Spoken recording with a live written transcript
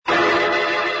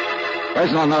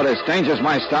Personal notice. Danger's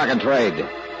my stock and trade.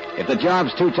 If the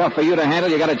job's too tough for you to handle,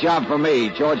 you got a job for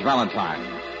me, George Valentine.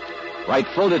 Write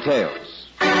full details.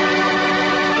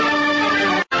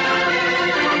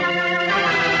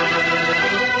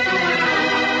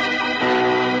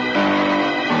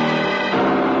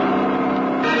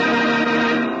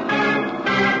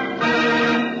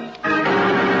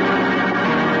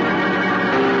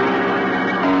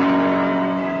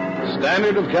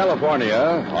 Standard of California,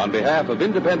 on behalf of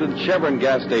independent Chevron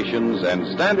gas stations and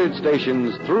standard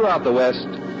stations throughout the West,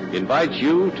 invites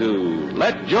you to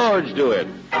Let George Do It.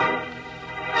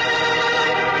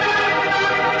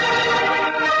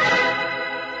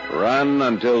 Run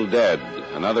Until Dead,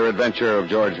 another adventure of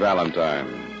George Valentine.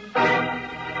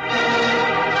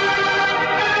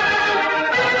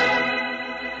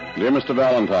 Dear Mr.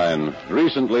 Valentine,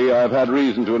 recently I've had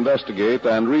reason to investigate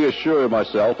and reassure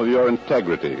myself of your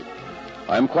integrity.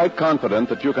 I'm quite confident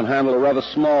that you can handle a rather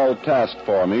small task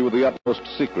for me with the utmost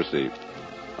secrecy.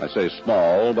 I say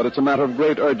small, but it's a matter of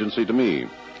great urgency to me.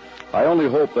 I only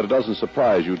hope that it doesn't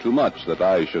surprise you too much that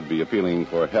I should be appealing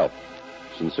for help.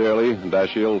 Sincerely,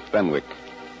 Dashiell Fenwick.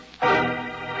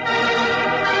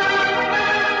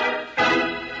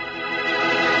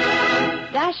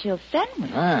 Dashiell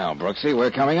Fenwick? Well, Brooksy,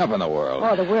 we're coming up in the world.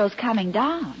 Oh, the world's coming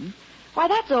down. Why,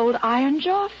 that's old Iron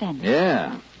Jaw Fenwick.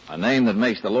 Yeah, a name that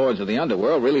makes the lords of the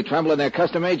underworld really tremble in their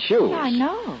custom-made shoes. Yeah, I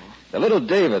know. The little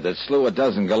David that slew a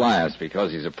dozen Goliaths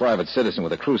because he's a private citizen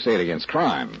with a crusade against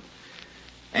crime.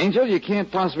 Angel, you can't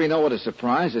possibly know what a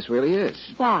surprise this really is.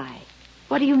 Why?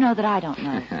 What do you know that I don't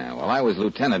know? Well, I was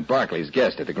Lieutenant Barclay's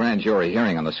guest at the grand jury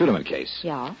hearing on the Suderman case.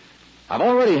 Yeah? I've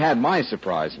already had my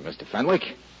surprise, Mr.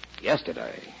 Fenwick,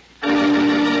 yesterday.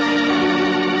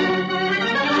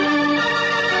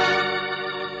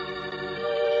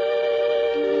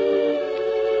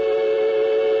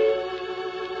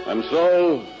 And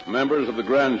so, members of the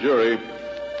grand jury,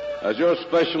 as your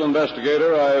special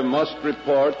investigator, I must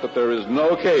report that there is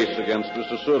no case against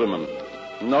Mr. Suderman.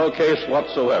 No case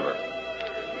whatsoever.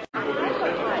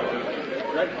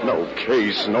 No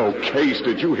case.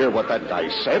 Did you hear what that guy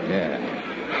said?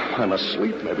 Yeah. I'm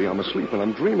asleep. Maybe I'm asleep and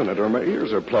I'm dreaming it, or my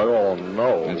ears are plugged. Oh,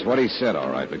 no. That's what he said, all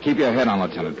right. But keep your head on,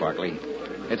 Lieutenant Barclay.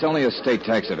 It's only a state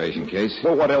tax evasion case.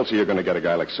 Well, what else are you going to get a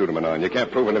guy like Suderman on? You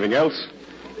can't prove anything else?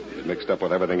 He's mixed up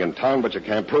with everything in town, but you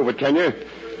can't prove it, can you?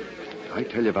 I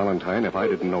tell you, Valentine, if I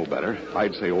didn't know better,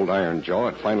 I'd say old Iron Jaw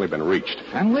had finally been reached.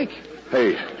 Fenwick?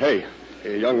 Hey,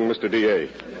 young Mr. D.A.,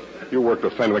 you worked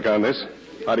with Fenwick on this.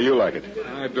 How do you like it?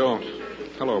 I don't.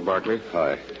 Hello, Barclay.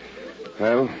 Hi.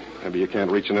 Well, maybe you can't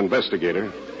reach an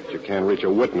investigator, but you can reach a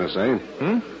witness, eh?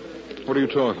 What are you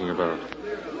talking about?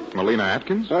 Melina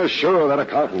Atkins? Sure, that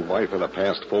accountant wife for the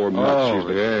past 4 months.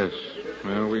 Yes.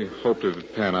 Well, we hoped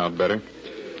it'd pan out better.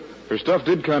 Her stuff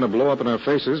did kind of blow up in our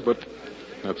faces, but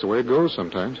that's the way it goes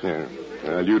sometimes. Yeah.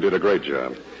 Well, you did a great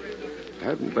job. If it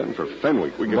hadn't been for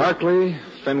Fenwick, we could... Barclay,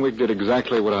 Fenwick did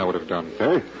exactly what I would have done.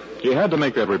 Hey? He had to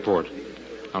make that report.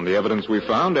 On the evidence we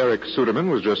found, Eric Suderman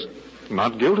was just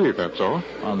not guilty, that's all.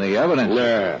 On the evidence?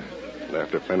 Yeah. And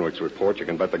after Fenwick's report, you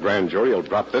can bet the grand jury will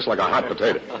drop this like a hot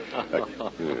potato.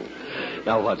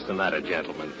 Now, what's the matter,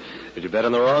 gentlemen? Did you bet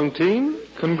on the wrong team?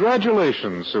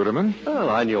 Congratulations, Suderman. Well,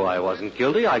 I knew I wasn't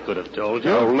guilty. I could have told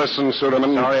you. Now, listen,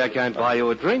 Suderman. Sorry I can't buy you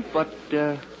a drink, but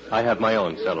I have my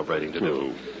own celebrating to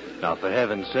do. Now, for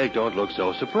heaven's sake, don't look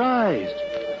so surprised.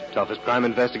 Toughest crime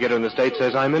investigator in the state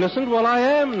says I'm innocent. Well, I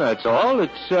am, that's all.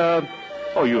 It's,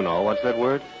 you know, what's that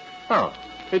word? Oh,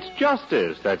 it's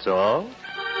justice, that's all.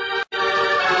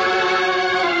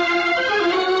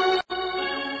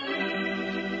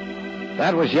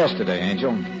 That was yesterday,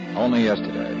 Angel. Only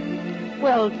yesterday.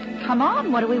 Well, come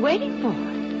on. What are we waiting for?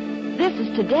 This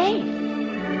is today.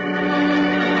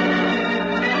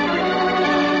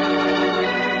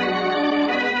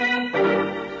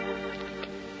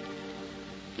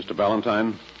 Mr.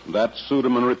 Valentine, that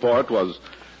Suderman report was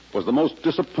the most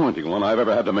disappointing one I've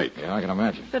ever had to make. Yeah, I can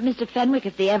imagine. But, Mr. Fenwick,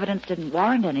 if the evidence didn't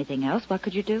warrant anything else, what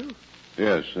could you do?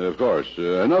 Yes, of course.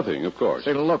 Nothing, of course.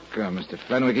 Say, look, Mr.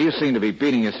 Fenwick, you seem to be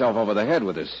beating yourself over the head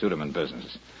with this Suderman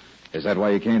business. Is that why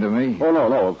you came to me? Oh,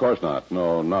 no, of course not.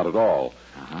 No, not at all.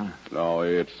 Uh-huh. No,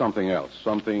 it's something else.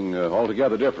 Something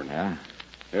altogether different. Yeah?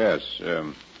 Yes.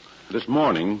 This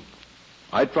morning,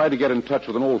 I tried to get in touch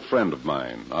with an old friend of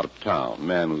mine out of town, a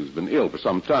man who's been ill for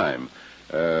some time.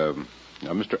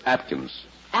 Mr. Atkins.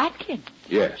 Atkins?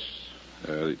 Yes.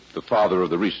 The father of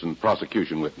the recent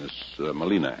prosecution witness,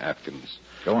 Melina Atkins.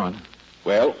 Go on.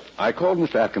 Well, I called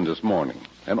Mr. Atkins this morning.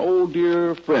 An old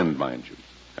dear friend, mind you.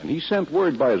 And he sent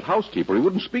word by his housekeeper he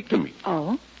wouldn't speak to me.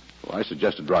 Oh? Well, I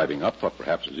suggested driving up. Thought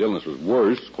perhaps his illness was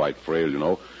worse. Quite frail, you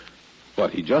know.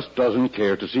 But he just doesn't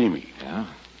care to see me. Yeah?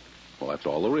 Well, that's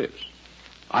all there is.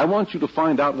 I want you to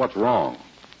find out what's wrong.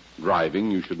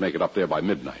 Driving, you should make it up there by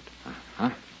midnight.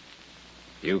 Huh?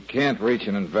 You can't reach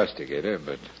an investigator,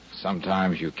 but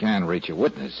sometimes you can reach a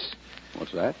witness.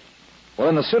 What's that? Well,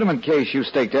 in the Suderman case, you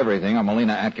staked everything on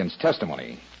Melina Atkins'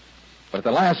 testimony. But at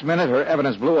the last minute, her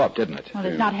evidence blew up, didn't it? Well,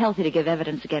 it's not healthy to give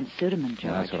evidence against Suderman, George.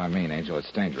 Yeah, that's what I mean, Angel.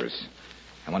 It's dangerous.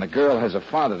 And when a girl has a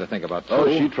father to think about, too... Oh,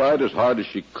 she tried as hard as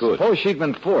she could. Suppose she'd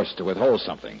been forced to withhold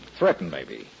something. Threatened,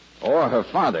 maybe. Or her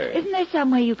father. Isn't there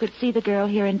some way you could see the girl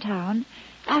here in town?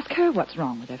 Ask her what's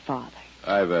wrong with her father.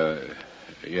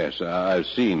 I've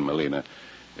seen Melina.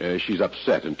 She's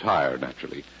upset and tired,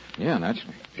 naturally. Yeah,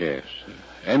 naturally. Yes.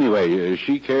 Anyway,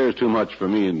 she cares too much for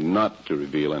me not to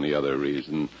reveal any other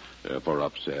reason for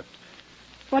upset.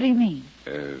 What do you mean?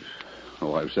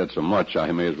 I've said so much,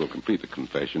 I may as well complete the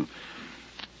confession.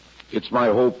 It's my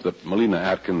hope that Melina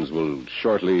Atkins will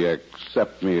shortly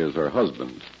accept me as her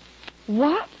husband.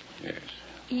 What? Yes.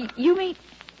 You mean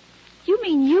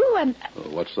you and...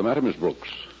 What's the matter, Miss Brooks?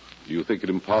 Do you think it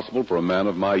impossible for a man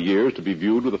of my years to be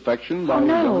viewed with affection by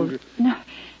No,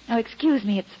 excuse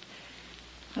me.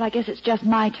 Well, I guess it's just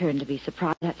my turn to be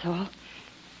surprised, that's all.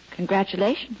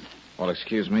 Congratulations. Well,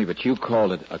 excuse me, but you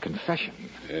called it a confession.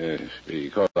 Yes,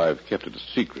 because I've kept it a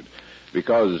secret.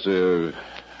 Because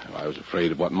I was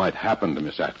afraid of what might happen to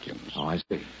Miss Atkins. Oh, I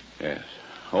see. Yes.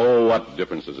 Oh, what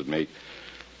difference does it make?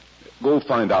 Go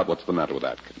find out what's the matter with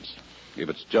Atkins. If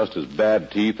it's just his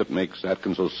bad teeth that makes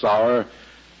Atkins so sour,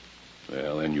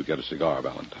 well, then you get a cigar,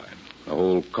 Valentine. A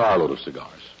whole carload of cigars.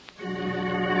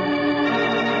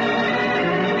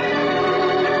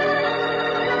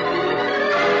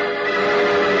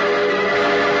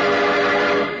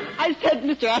 I said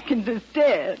Mr. Atkins is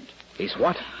dead. He's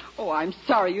what? Oh, I'm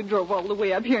sorry you drove all the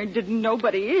way up here and didn't know,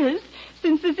 but he is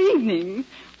since this evening.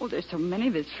 Oh, there's so many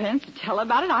of his friends to tell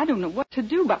about it. I don't know what to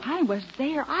do, but I was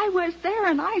there,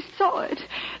 and I saw it.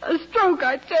 A stroke,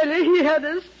 I tell you, he had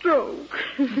a stroke.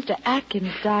 Mr.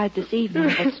 Atkins died this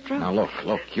evening of a stroke. Now,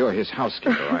 look, you're his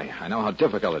housekeeper. I know how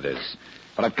difficult it is.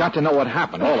 But I've got to know what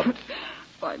happened, all of it.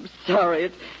 Oh, I'm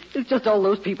sorry. It's just all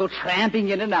those people tramping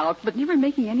in and out, but never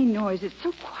making any noise. It's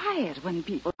so quiet when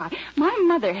people die. My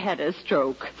mother had a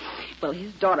stroke. Well,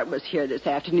 his daughter was here this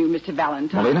afternoon, Mr.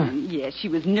 Valentine. Melina? Yes, she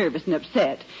was nervous and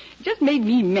upset. It just made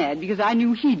me mad because I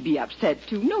knew he'd be upset,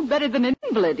 too. No better than an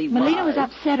invalid he Melina was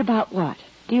upset about what?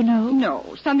 Do you know?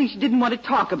 No, something she didn't want to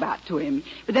talk about to him.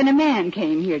 But then a man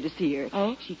came here to see her.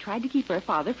 Oh? She tried to keep her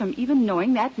father from even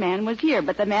knowing that man was here,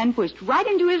 but the man pushed right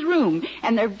into his room,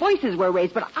 and their voices were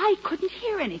raised, but I couldn't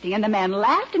hear anything, and the man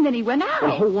laughed, and then he went out.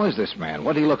 Well, who was this man?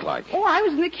 What did he look like? Oh, I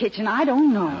was in the kitchen. I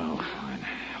don't know. Oh, fine.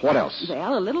 What else?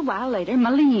 Well, a little while later,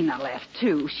 Melina left,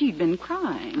 too. She'd been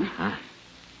crying. Huh?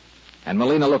 And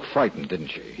Melina looked frightened, didn't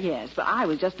she? Yes, but I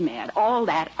was just mad. All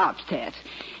that upset.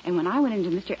 And when I went into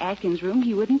Mr. Atkins' room,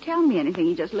 he wouldn't tell me anything.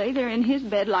 He just lay there in his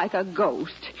bed like a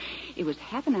ghost. It was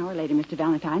half an hour later, Mr.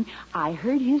 Valentine. I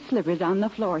heard his slippers on the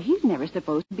floor. He's never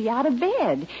supposed to be out of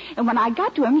bed. And when I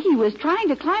got to him, he was trying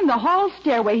to climb the hall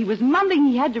stairway. He was mumbling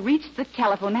he had to reach the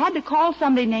telephone, had to call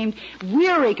somebody named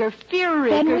Weirick or Fearick.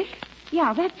 Fenwick?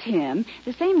 Yeah, that's him.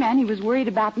 The same man he was worried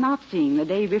about not seeing the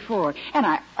day before. And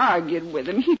I argued with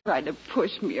him. He tried to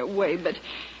push me away, but...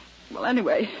 Well,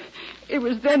 anyway, it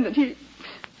was then that he...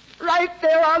 Right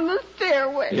there on the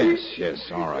stairway.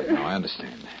 Yes, all right. Now, I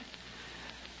understand.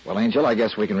 Well, Angel, I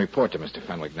guess we can report to Mr.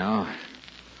 Fenwick now.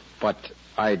 But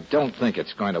I don't think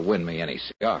it's going to win me any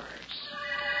cigars.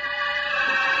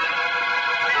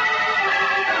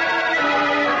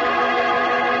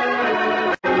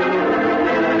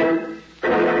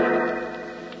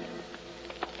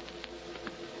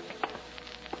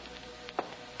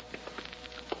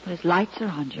 His lights are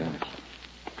on, George.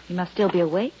 He must still be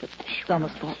awake, but it's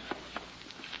almost full.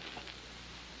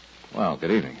 Well,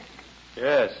 good evening.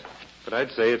 Yes, but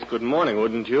I'd say it's good morning,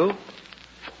 wouldn't you?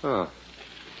 Oh,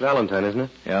 Valentine, isn't it?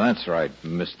 Yeah, that's right,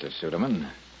 Mr. Suderman.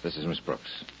 This is Miss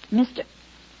Brooks. Mr.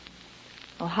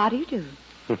 Oh, how do you do?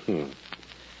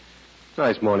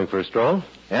 Nice morning for a stroll.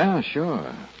 Yeah,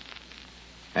 sure.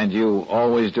 And you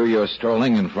always do your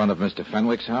strolling in front of Mr.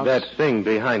 Fenwick's house? That thing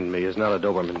behind me is not a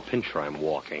Doberman Pinscher I'm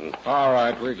walking. All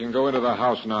right, we can go into the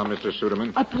house now, Mr.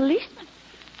 Suderman. A policeman?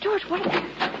 George, what...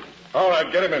 All right,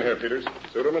 get him in here, Peters.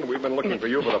 Suderman, we've been looking for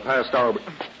you for the past hour.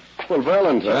 Well,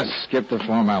 Valentine. Just skip the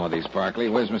formalities, Barkley.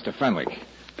 Where's Mr. Fenwick?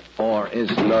 Or is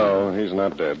he... No, he's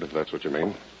not dead, if that's what you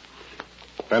mean.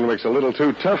 Fenwick's a little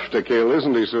too tough to kill,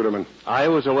 isn't he, Suderman? I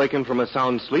was awakened from a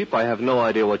sound sleep. I have no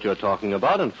idea what you're talking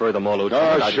about, and furthermore,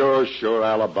 Lieutenant... Oh, sure.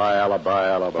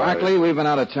 Alibi. Barkley, we've been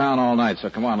out of town all night, so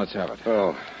come on, let's have it.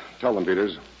 Oh, tell them,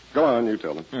 Peters. Go on, you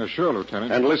tell them. Yeah, sure,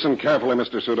 Lieutenant. And listen carefully,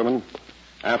 Mr. Suderman.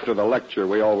 After the lecture,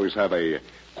 we always have a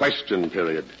question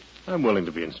period. I'm willing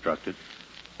to be instructed.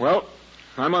 Well,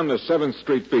 I'm on the 7th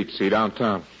Street beat, see,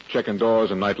 downtown, checking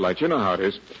doors and night lights. You know how it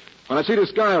is. When I see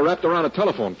this guy wrapped around a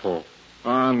telephone pole.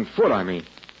 On foot, I mean.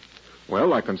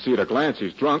 Well, I can see at a glance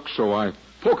he's drunk, so I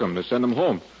poke him to send him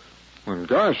home. And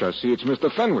gosh, I see it's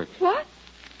Mr. Fenwick. What?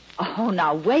 Oh,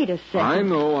 now, wait a second. I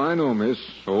know, miss.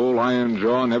 Old Iron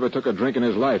Jaw never took a drink in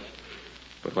his life.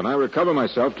 But when I recover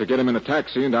myself to get him in a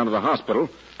taxi and down to the hospital,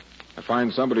 I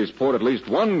find somebody's poured at least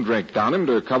one drink down him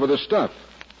to cover the stuff.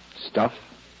 Stuff?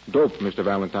 Dope, Mr.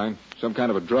 Valentine. Some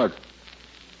kind of a drug.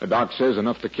 The doc says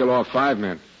enough to kill off 5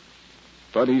 men.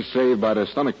 But he's saved by the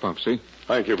stomach pump, see?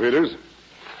 Thank you, Peters.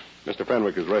 Mr.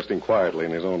 Fenwick is resting quietly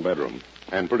in his own bedroom.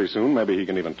 And pretty soon, maybe he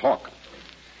can even talk.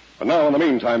 But now, in the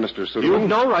meantime, Mr. Suderman... You've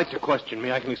no right to question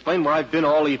me. I can explain where I've been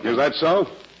all evening. Is that so?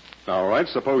 All right,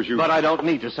 suppose you... But I don't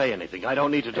need to say anything. I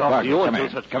don't need to talk to you Come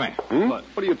until... here. Come here.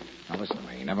 What do you... Now, listen to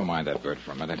me. Never mind that bird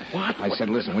for a minute. What? I said,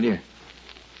 listen, will you?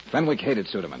 Fenwick hated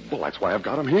Suderman. Well, that's why I've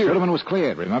got him here. Suderman was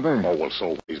cleared, remember? Oh, well,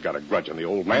 so he's got a grudge on the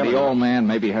old man. And the old man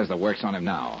maybe has the works on him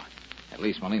now. At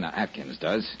least Melina Atkins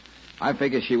does. I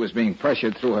figure she was being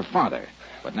pressured through her father.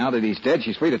 But now that he's dead,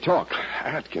 she's free to talk.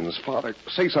 Atkins, father.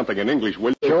 Say something in English,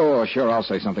 will you? Sure, I'll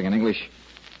say something in English.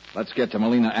 Let's get to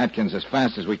Melina Atkins as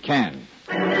fast as we can.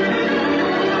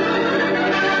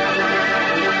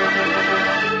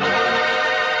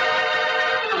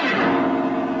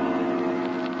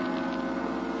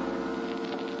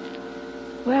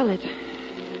 Well, it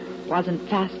wasn't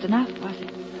fast enough, was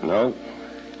it? No.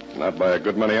 Not by a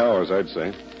good many hours, I'd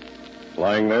say.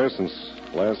 Lying there since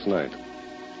last night.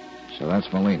 So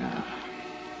that's Melina.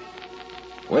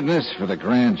 Witness for the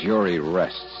grand jury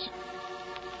rests.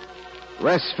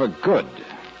 Rests for good.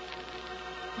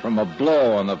 From a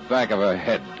blow on the back of her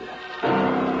head.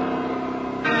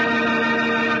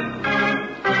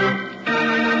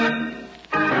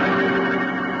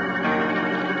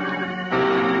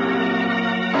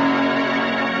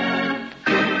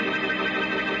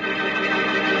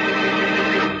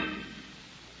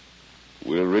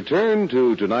 We'll return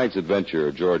to tonight's adventure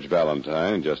of George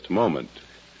Valentine in just a moment.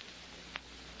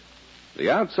 The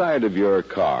outside of your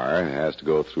car has to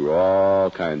go through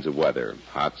all kinds of weather.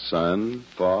 Hot sun,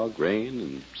 fog, rain,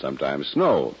 and sometimes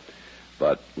snow.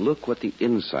 But look what the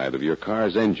inside of your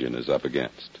car's engine is up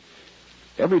against.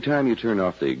 Every time you turn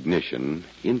off the ignition,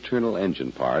 internal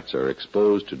engine parts are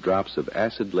exposed to drops of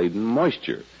acid-laden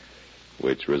moisture,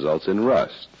 which results in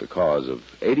rust, the cause of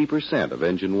 80% of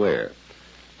engine wear.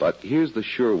 But here's the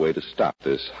sure way to stop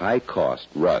this high-cost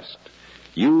rust.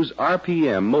 Use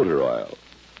RPM motor oil.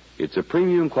 It's a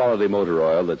premium quality motor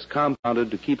oil that's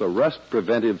compounded to keep a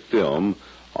rust-preventive film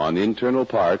on internal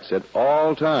parts at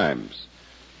all times.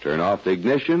 Turn off the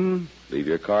ignition, leave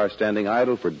your car standing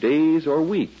idle for days or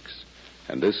weeks,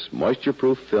 and this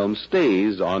moisture-proof film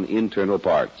stays on internal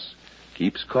parts,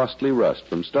 keeps costly rust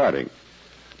from starting.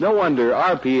 No wonder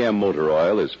RPM motor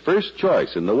oil is first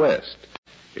choice in the West.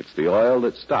 It's the oil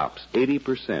that stops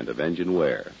 80% of engine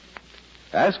wear.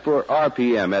 Ask for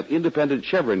RPM at independent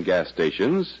Chevron gas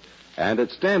stations and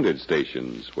at standard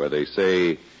stations where they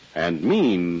say and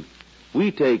mean,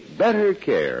 we take better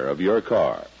care of your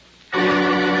car.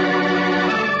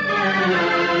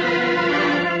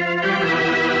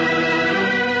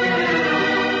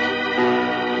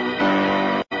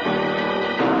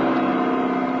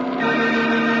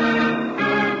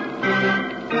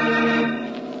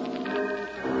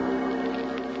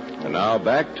 And now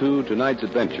back to tonight's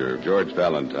adventure of George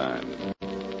Valentine.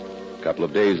 A couple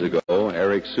of days ago,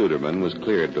 Eric Suderman was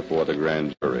cleared before the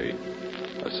grand jury.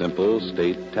 A simple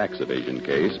state tax evasion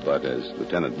case, but as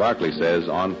Lieutenant Barkley says,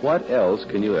 on what else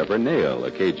can you ever nail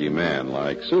a cagey man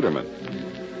like Suderman?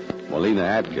 Melina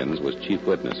Atkins was chief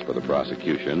witness for the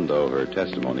prosecution, though her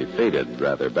testimony faded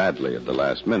rather badly at the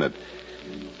last minute.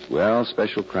 Well,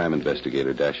 Special Crime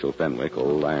Investigator Dashiell Fenwick,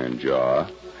 old Iron Jaw,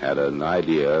 had an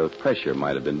idea pressure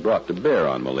might have been brought to bear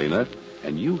on Melina,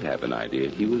 and you have an idea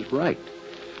he was right.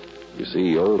 You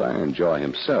see, old Iron Jaw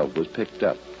himself was picked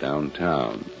up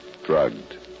downtown,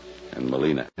 drugged, and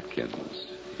Melina Atkins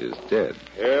is dead.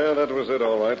 Yeah, that was it,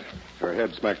 all right. Her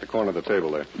head smacked the corner of the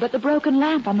table there. But the broken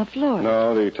lamp on the floor.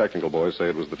 No, the technical boys say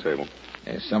it was the table.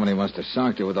 Yeah, somebody must have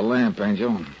socked her with a lamp,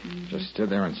 Angel. Just stood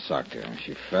there and socked her.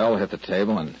 She fell, hit the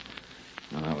table, and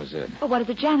well, that was it. Well, what did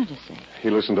the janitor say? He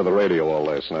listened to the radio all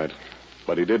last night.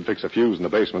 But he did fix a fuse in the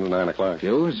basement at 9 o'clock.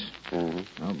 Fuse?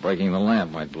 Mm-hmm. Well, breaking the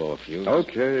lamp might blow a fuse.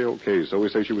 Okay. So we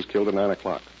say she was killed at 9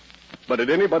 o'clock. But did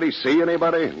anybody see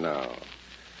anybody? No.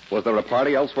 Was there a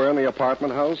party elsewhere in the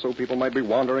apartment house so people might be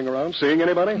wandering around? Seeing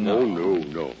anybody? No. Oh,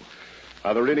 no.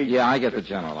 Are there any... Yeah, I get the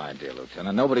general idea,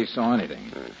 Lieutenant. Nobody saw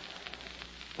anything.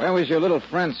 Where was your little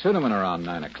friend Suderman around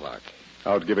 9 o'clock?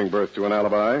 Out giving birth to an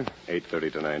alibi,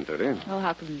 8:30 to 9:30. Oh,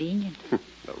 how convenient.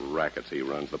 The rackets he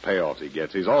runs, the payoffs he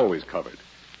gets, he's always covered.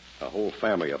 A whole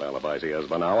family of alibis he has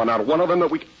by now, and not one of them that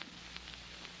we...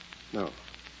 No,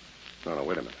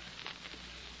 wait a minute.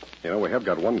 You know, we have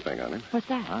got one thing on him. What's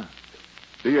that? Huh?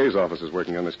 DA's office is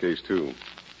working on this case, too.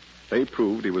 They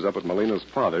proved he was up at Molina's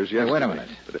father's yesterday. Hey, wait a minute.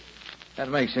 That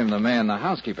makes him the man the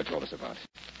housekeeper told us about.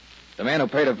 The man who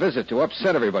paid a visit to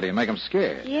upset everybody and make them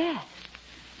scared. Yes.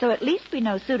 So at least we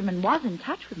know Suderman was in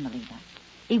touch with Molina.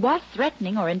 He was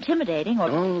threatening or intimidating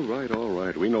or... All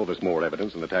right. We know there's more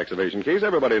evidence in the tax evasion case.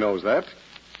 Everybody knows that.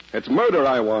 It's murder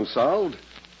I want solved.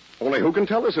 Only who can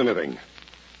tell us anything?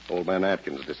 Old man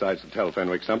Atkins decides to tell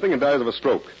Fenwick something and dies of a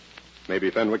stroke.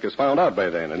 Maybe Fenwick is found out by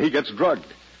then, and he gets drugged.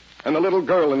 And the little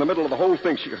girl in the middle of the whole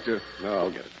thing, she... No, I'll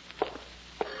get it.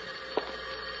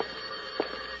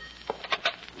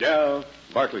 Yeah,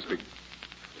 Barkley speaking.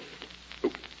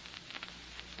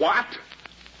 What?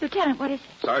 Lieutenant, what is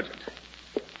it?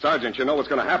 Sergeant, you know what's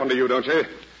going to happen to you, don't you?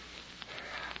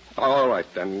 All right,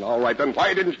 then.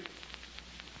 Why didn't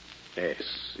you...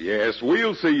 Yes,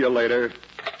 we'll see you later.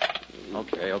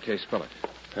 Okay, spill it.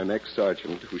 An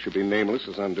ex-sergeant, who should be nameless,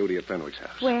 is on duty at Fenwick's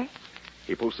house. Where?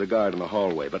 He posts a guard in the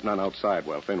hallway, but none outside,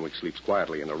 while Fenwick sleeps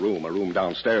quietly in a room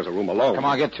downstairs, a room alone. Come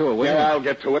on, get to it, will you? Yeah, I'll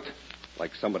get to it.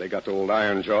 Like somebody got to old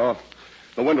Ironjaw.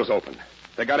 The window's open.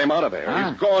 They got him out of there.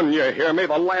 Huh? He's gone, you hear me?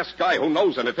 The last guy who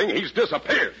knows anything, he's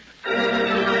disappeared.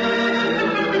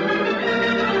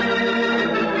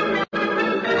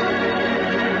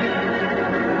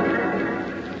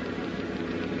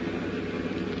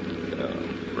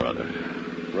 Brother.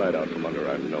 Right out from under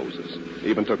our noses.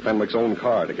 Even took Fenwick's own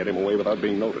car to get him away without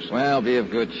being noticed. Well, be of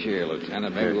good cheer,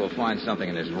 Lieutenant. Maybe we'll find something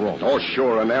in his room. Oh,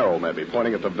 sure, an arrow maybe,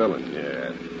 pointing at the villain.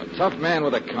 Yeah. A tough man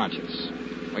with a conscience.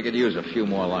 We could use a few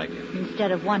more like him.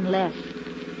 Instead of one less.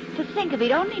 To think, if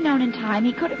he'd only known in time,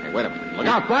 he could have... Hey, wait a minute. Look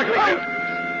out, Barkley!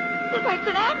 Looks like it's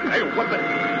an accident. Hey, what the...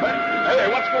 Hey,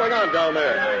 what's going on down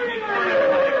there?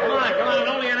 Come on,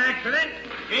 only an accident.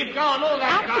 Keep going, move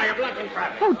that car, you're blocking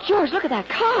traffic. Oh, George, look at that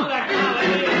car. Move that car,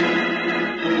 lady.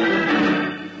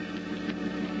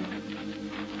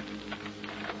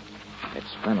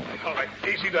 It's Fenwick. All right,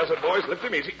 easy does it, boys. Lift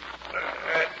him easy.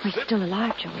 He's still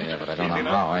alive, George. Yeah, but I don't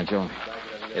know how, Angel.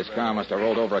 His car must have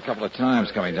rolled over a couple of times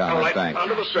coming down All that right, bank.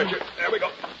 onto the stretcher. There we go.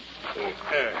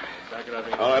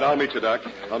 All right, I'll meet you, Doc.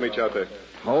 I'll meet you out there.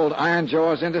 Old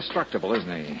Ironjaw's indestructible,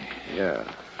 isn't he? Yeah.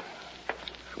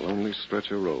 Lonely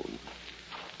stretch of road.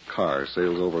 Car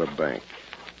sails over a bank.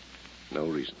 No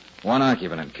reason. One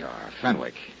occupant in car,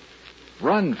 Fenwick.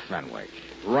 Run, Fenwick.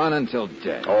 Run until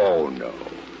dead. Oh, no.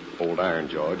 Old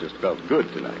Ironjaw just felt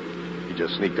good tonight. He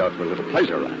just sneaked out for a little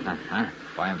pleasure ride. Uh-huh.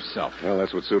 By himself. Well,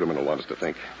 that's what Suderman will want us to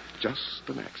think. Just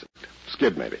an accident.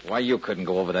 Skid, maybe. Why, you couldn't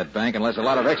go over that bank unless a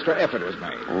lot of extra effort was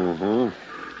made.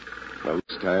 Mm-hmm. Well,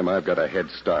 this time I've got a head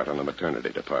start on the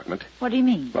maternity department. What do you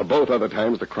mean? Well, both other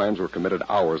times the crimes were committed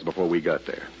hours before we got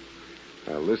there.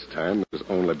 Well, this time there's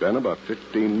only been about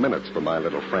 15 minutes for my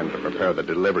little friend to prepare the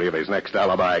delivery of his next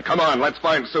alibi. Come on, let's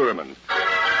find Suderman.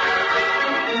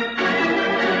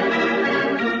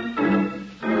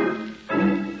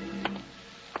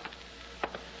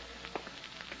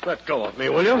 Let go of me,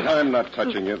 will you? I'm not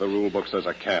touching you. The rule book says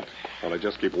I can't. Well, I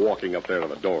just keep walking up there to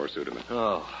the door, Suderman.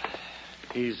 Oh.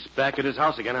 He's back at his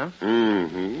house again, huh?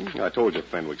 Mm-hmm. I told you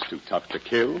Fenwick's too tough to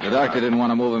kill. The doctor didn't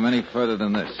want to move him any further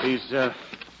than this. He's, that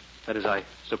is, I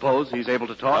suppose he's able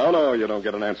to talk? Oh, no, you don't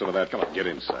get an answer to that. Come on, get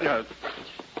inside.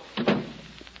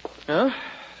 Huh?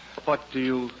 What do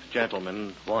you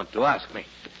gentlemen want to ask me?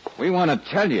 We want to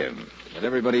tell you that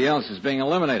everybody else is being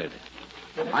eliminated.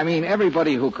 I mean,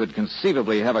 everybody who could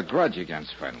conceivably have a grudge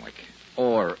against Fenwick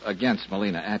or against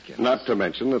Molina Atkins. Not to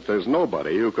mention that there's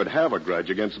nobody who could have a grudge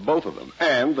against both of them,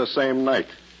 and the same night.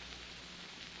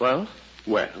 Well?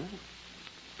 Well,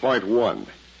 point one.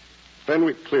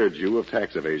 Fenwick cleared you of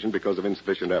tax evasion because of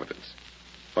insufficient evidence.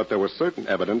 But there was certain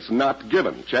evidence not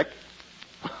given. Check?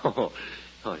 Oh,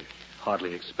 you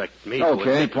hardly expect me to...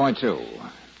 Okay, point two.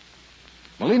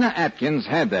 Molina Atkins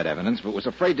had that evidence, but was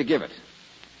afraid to give it.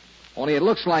 Only it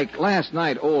looks like last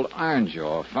night old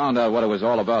Ironjaw found out what it was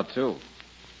all about, too.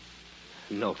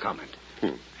 No comment.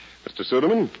 Mr.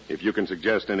 Suderman, if you can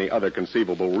suggest any other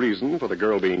conceivable reason for the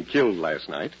girl being killed last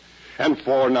night, and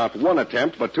for not one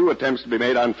attempt, but two attempts to be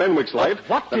made on Fenwick's life...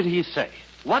 What did he say?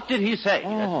 What did he say?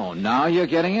 Oh, now you're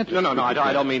getting it? No,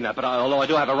 I don't mean that, but although I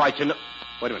do have a right to know...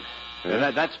 Wait a minute.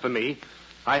 Yeah? That's for me.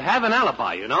 I have an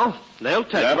alibi, you know. They'll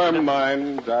tell you. Never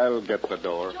mind. I'll get the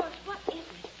door. George, what is it?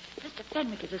 Just a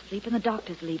Fenwick is asleep and the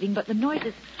doctor's leaving, but the noise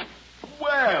is...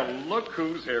 Well, look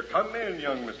who's here. Come in,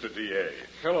 young Mr. D.A.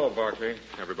 Hello, Barkley,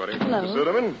 everybody. Hello. Mr.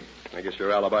 Suderman, I guess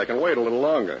your alibi can wait a little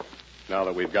longer. Now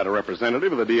that we've got a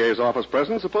representative of the D.A.'s office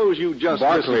present, suppose you just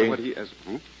Barkley. listen to what he has...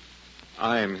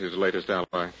 I'm his latest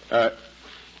alibi.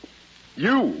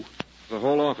 You? The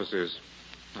whole office is.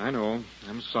 I know.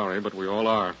 I'm sorry, but we all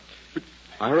are.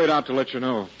 I hurried out to let you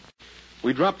know.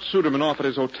 We dropped Suderman off at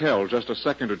his hotel just a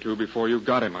second or two before you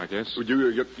got him, I guess.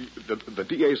 The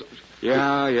DA's...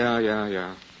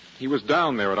 Yeah. He was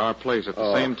down there at our place at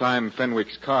the same time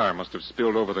Fenwick's car must have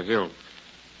spilled over the hill.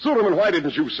 Suderman, why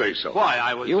didn't you say so? Why,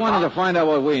 I was... You wanted to find out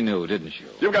what we knew, didn't you?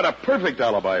 You've got a perfect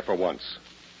alibi for once.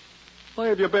 Why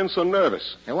have you been so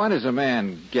nervous? Now, what does a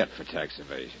man get for tax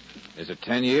evasion? Is it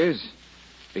 10 years?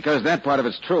 Because that part of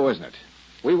it's true, isn't it?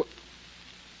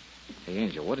 Hey,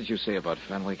 Angel, what did you say about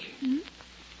Fenwick?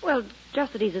 Well,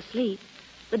 just that he's asleep.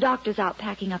 The doctor's out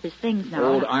packing up his things now.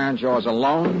 Old Ironjaw's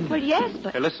alone? Well, yes,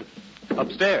 but... Hey, listen.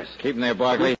 Upstairs. Keep him there,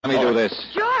 Barkley. Let me do this.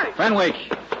 George! Fenwick!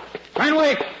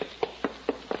 Fenwick!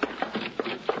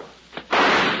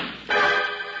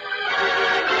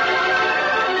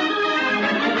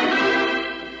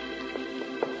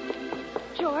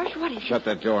 George, what is it? Shut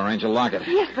that door, Angel. Lock it.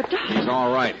 Yes, but Doctor... He's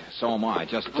all right. So am I.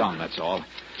 Just dumb, that's all.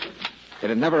 It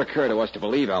had never occurred to us to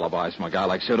believe alibis from a guy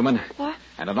like Suderman. What?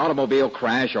 And an automobile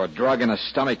crash or drug in a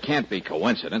stomach can't be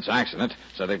coincidence, accident,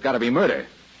 so they've got to be murder.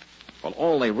 Well,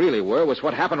 all they really were was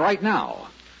what happened right now.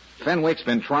 Fenwick's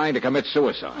been trying to commit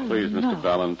suicide. Please, Mr.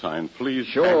 Valentine, please.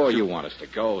 Sure, you want us to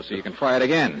go so you can try it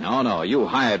again. No, you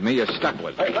hired me. You're stuck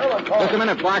with me. Just a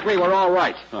minute, Barkley. We're all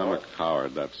right. I'm a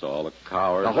coward, that's all. A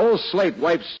coward. The whole slate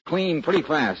wipes clean pretty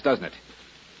fast, doesn't it?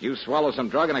 You swallow some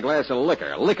drug and a glass of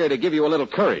liquor. Liquor to give you a little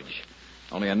courage.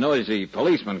 Only a noisy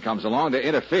policeman comes along to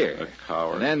interfere. A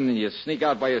coward. And then you sneak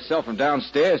out by yourself from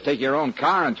downstairs, take your own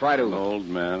car, and try to... An old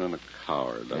man and a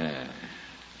coward. Yeah.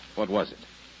 What was it?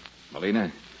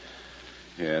 Melina?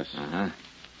 Yes. Uh-huh.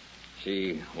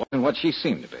 She wasn't what she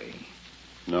seemed to be.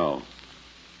 No.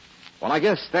 Well, I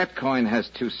guess that coin has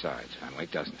two sides,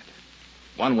 Fenwick, doesn't it?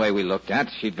 One way we looked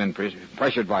at, she'd been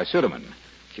pressured by Suderman.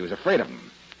 She was afraid of him.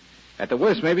 At the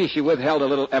worst, maybe she withheld a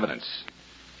little evidence.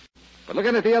 But look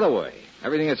at it the other way.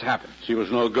 Everything that's happened. She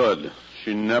was no good.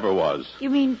 She never was.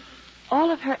 You mean all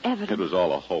of her evidence? It was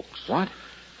all a hoax. What?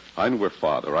 I knew her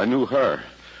father. I knew her.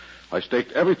 I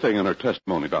staked everything in her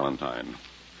testimony, Valentine.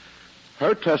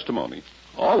 Her testimony,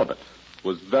 all of it,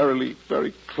 was very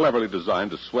cleverly designed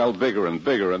to swell bigger and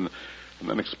bigger and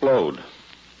then explode.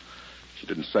 She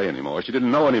didn't say anymore. She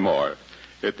didn't know anymore.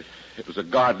 It was a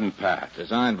garden path.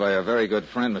 Designed by a very good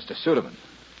friend, Mr. Suderman.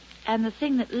 And the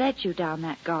thing that led you down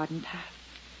that garden path.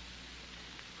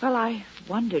 Well, I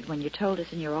wondered when you told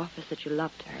us in your office that you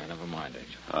loved her. Yeah, never mind,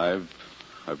 Angel.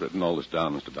 I've written all this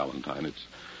down, Mr. Valentine.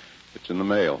 It's in the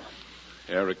mail.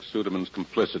 Eric Suderman's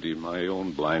complicity, my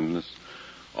own blindness.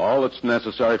 All that's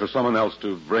necessary for someone else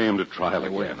to bring him to trial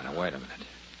again. Wait a minute.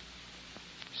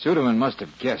 Suderman must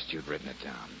have guessed you'd written it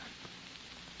down.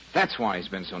 That's why he's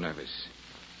been so nervous.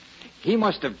 He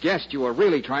must have guessed you were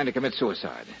really trying to commit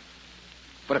suicide.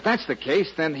 But if that's the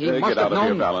case, then he must have known... Get out of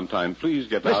here, Valentine. Please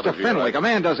get out of Mr. here. Mr. Fenwick, a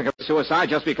man doesn't commit suicide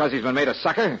just because he's been made a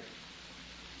sucker.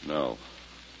 No.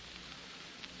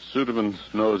 Suderman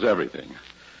knows everything.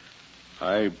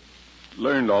 I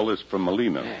learned all this from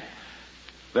Melina.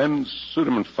 Then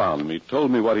Suderman found me,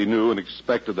 told me what he knew, and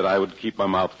expected that I would keep my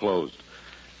mouth closed.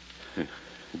 It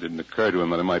didn't occur to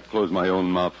him that I might close my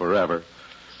own mouth forever.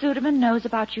 Suderman knows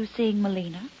about you seeing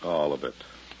Melina? All of it.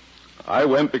 I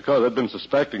went because I'd been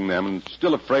suspecting them and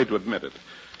still afraid to admit it.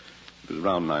 It was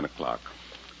around 9 o'clock.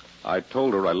 I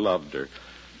told her I loved her.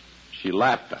 She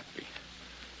laughed at me.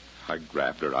 I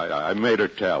grabbed her. I made her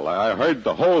tell. I heard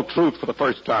the whole truth for the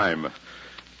first time.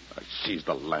 I seized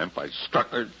the lamp. I struck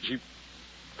her. She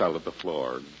fell to the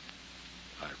floor. And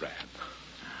I ran.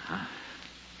 Uh-huh.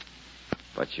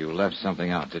 But you left something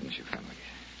out, didn't you, Fenwick?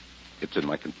 It's in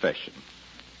my confession.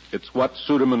 It's what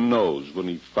Suderman knows when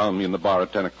he found me in the bar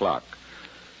at 10 o'clock.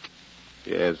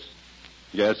 Yes,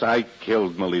 I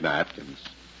killed Melina Atkins.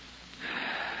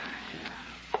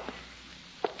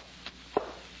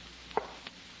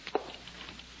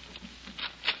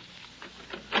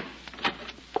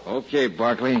 Okay,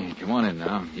 Barkley, come on in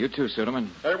now. You too, Suderman.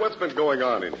 Hey, what's been going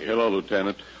on in here? Hello,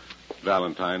 Lieutenant.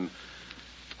 Valentine.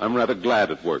 I'm rather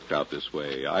glad it worked out this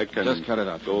way. I can... Just cut it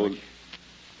out, go... Fenwick.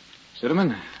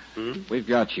 Suderman, we've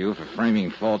got you for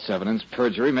framing false evidence,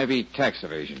 perjury, maybe tax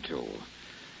evasion, too.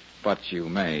 But you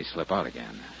may slip out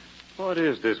again. What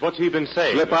is this? What's he been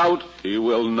saying? Slip out? He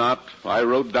will not. I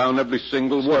wrote down every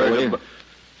single word.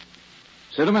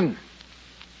 Suderman,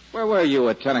 Where were you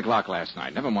at 10 o'clock last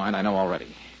night? Never mind, I know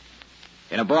already.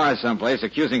 In a bar someplace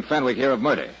accusing Fenwick here of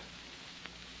murder.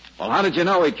 Well, how did you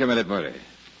know he'd committed murder?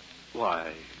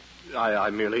 Why, I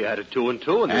merely added 2 and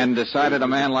 2 and decided a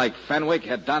man like Fenwick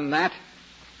had done that?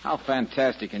 How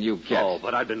fantastic can you get? Oh,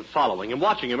 but I've been following him,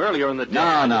 watching him earlier in the day.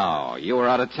 No. You were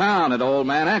out of town at old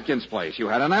man Atkins' place. You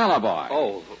had an alibi.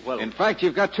 Oh, well... In fact,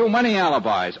 you've got too many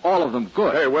alibis, all of them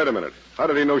good. Hey, wait a minute. How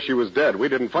did he know she was dead? We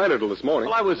didn't find her till this morning.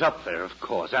 Well, I was up there, of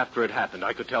course. After it happened,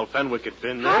 I could tell Fenwick had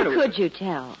been there. How could you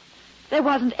tell? There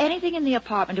wasn't anything in the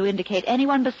apartment to indicate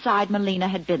anyone beside Molina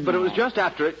had been But there. it was just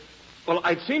after it... Well,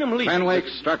 I'd seen him leave. Fenwick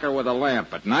struck her with a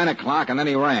lamp at 9 o'clock, and then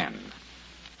he ran.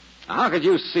 Now, how could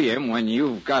you see him when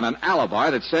you've got an alibi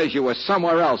that says you were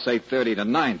somewhere else 8:30 to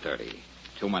 9:30?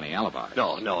 Too many alibis.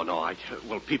 No.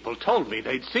 Well, people told me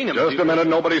they'd seen him. Just a minute.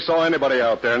 Nobody saw anybody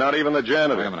out there, not even the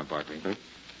janitor. Wait a minute, Barkley.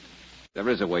 There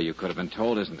is a way you could have been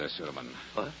told, isn't there, Suderman?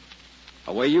 What?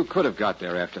 A way you could have got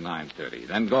there after 9:30,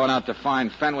 then gone out to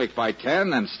find Fenwick by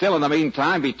 10, and still in the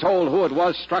meantime be told who it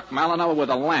was struck Malinow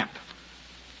with a lamp.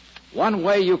 One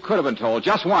way you could have been told,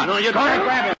 just one. No, you Go don't. ahead,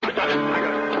 grab I got it.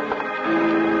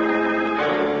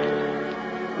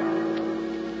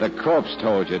 The corpse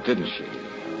told you, didn't she?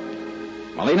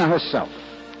 Molina herself.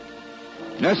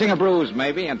 Nursing a bruise,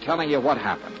 maybe, and telling you what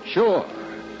happened. Sure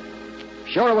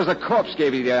it was the corpse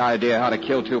gave you the idea how to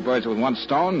kill 2 birds with 1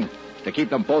 stone, to keep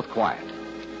them both quiet.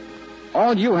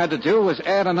 All you had to do was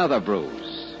add another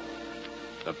bruise.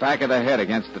 The back of the head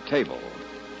against the table.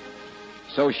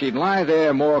 So she'd lie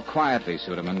there more quietly,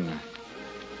 Suderman,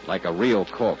 like a real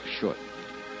corpse should.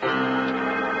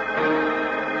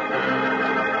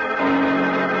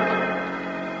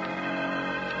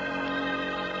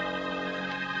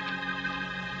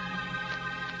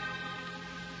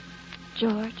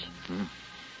 George,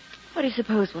 what do you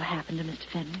suppose will happen to Mr.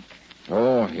 Fenwick?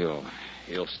 Oh,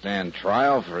 he'll stand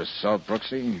trial for assault,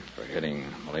 Brooksy, for hitting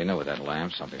Molina with that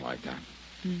lamp, something like that.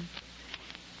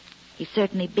 He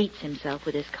certainly beats himself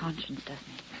with his conscience,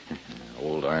 doesn't he?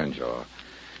 Old Ironjaw.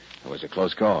 It was a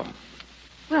close call.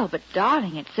 Well, but,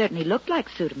 darling, it certainly looked like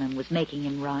Suderman was making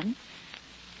him run.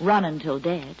 Run until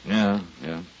dead. Yeah.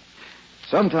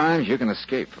 Sometimes you can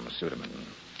escape from a Suderman.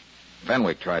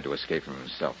 Fenwick tried to escape from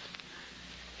himself.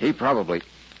 He probably...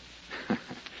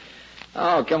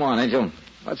 Oh, come on, Angel.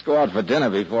 Let's go out for dinner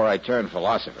before I turn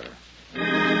philosopher.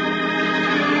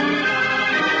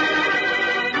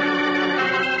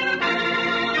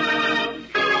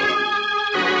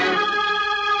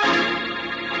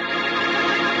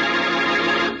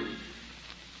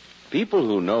 People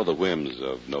who know the whims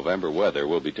of November weather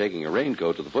will be taking a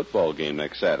raincoat to the football game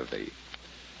next Saturday.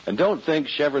 And don't think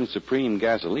Chevron Supreme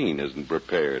gasoline isn't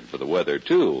prepared for the weather,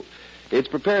 too. It's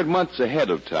prepared months ahead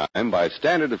of time by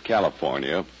Standard of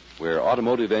California, where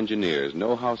automotive engineers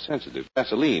know how sensitive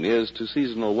gasoline is to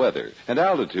seasonal weather and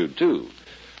altitude, too.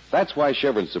 That's why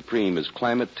Chevron Supreme is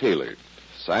climate-tailored,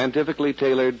 scientifically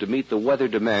tailored to meet the weather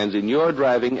demands in your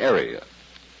driving area.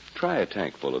 Try a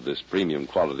tank full of this premium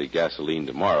quality gasoline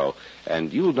tomorrow,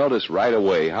 and you'll notice right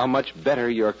away how much better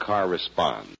your car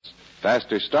responds.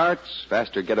 Faster starts,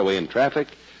 faster getaway in traffic,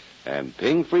 and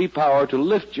ping-free power to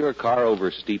lift your car over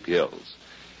steep hills.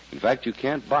 In fact, you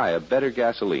can't buy a better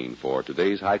gasoline for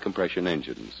today's high-compression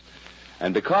engines.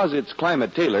 And because it's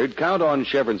climate-tailored, count on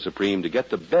Chevron Supreme to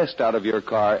get the best out of your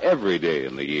car every day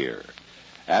in the year.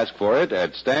 Ask for it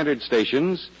at standard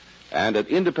stations and at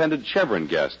independent Chevron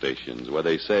gas stations where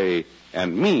they say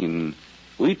and mean,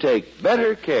 we take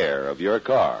better care of your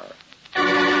car.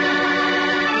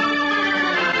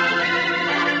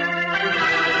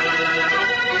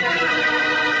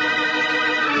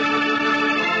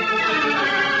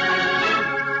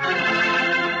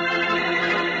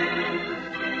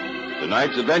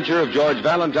 Tonight's adventure of George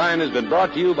Valentine has been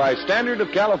brought to you by Standard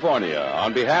of California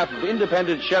on behalf of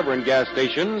independent Chevron gas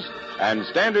stations and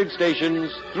standard stations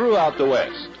throughout the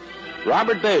West.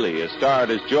 Robert Bailey is starred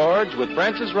as George with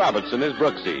Francis Robertson as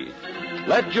Brooksy.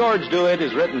 Let George Do It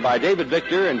is written by David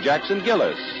Victor and Jackson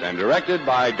Gillis and directed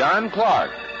by Don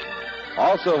Clark.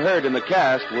 Also heard in the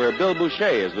cast were Bill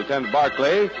Boucher as Lieutenant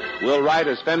Barclay, Will Wright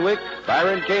as Fenwick,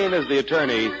 Byron Kane as the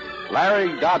attorney, Larry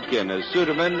Dobkin as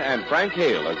Suderman, and Frank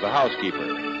Hale as the housekeeper.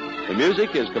 The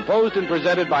music is composed and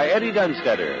presented by Eddie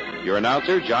Dunstetter, your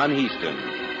announcer, John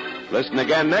Heaston. Listen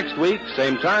again next week,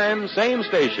 same time, same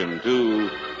station, to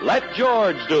Let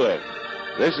George Do It.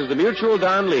 This is the Mutual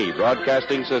Don Lee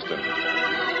Broadcasting System.